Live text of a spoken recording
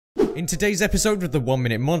In today's episode of the 1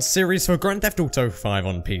 Minute Mod series for Grand Theft Auto 5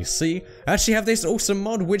 on PC, I actually have this awesome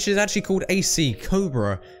mod which is actually called AC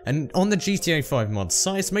Cobra, and on the GTA 5 mod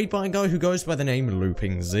site it's made by a guy who goes by the name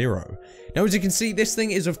Looping Zero. Now as you can see, this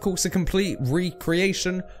thing is of course a complete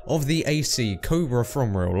recreation of the AC Cobra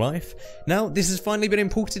from real life. Now this has finally been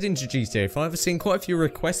imported into GTA 5, I've seen quite a few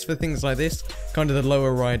requests for things like this, kind of the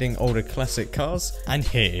lower riding older classic cars, and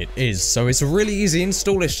here it is. So it's a really easy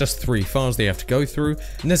install, it's just 3 files that you have to go through,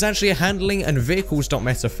 and there's actually a handling and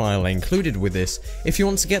vehicles.meta file included with this if you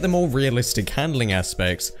want to get the more realistic handling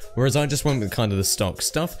aspects, whereas I just went with kind of the stock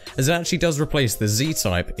stuff, as it actually does replace the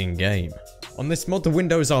Z-type in-game. On this mod, the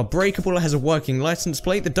windows are breakable, it has a working license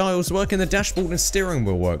plate, the dials work, and the dashboard and steering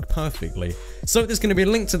wheel work perfectly. So there's going to be a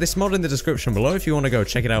link to this mod in the description below if you want to go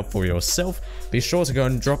check it out for yourself. Be sure to go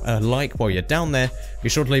and drop a like while you're down there. Be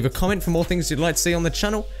sure to leave a comment for more things you'd like to see on the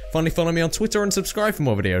channel. Finally, follow me on Twitter and subscribe for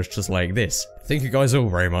more videos just like this. Thank you guys all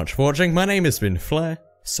very much for watching. My name has been Flair,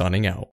 signing out.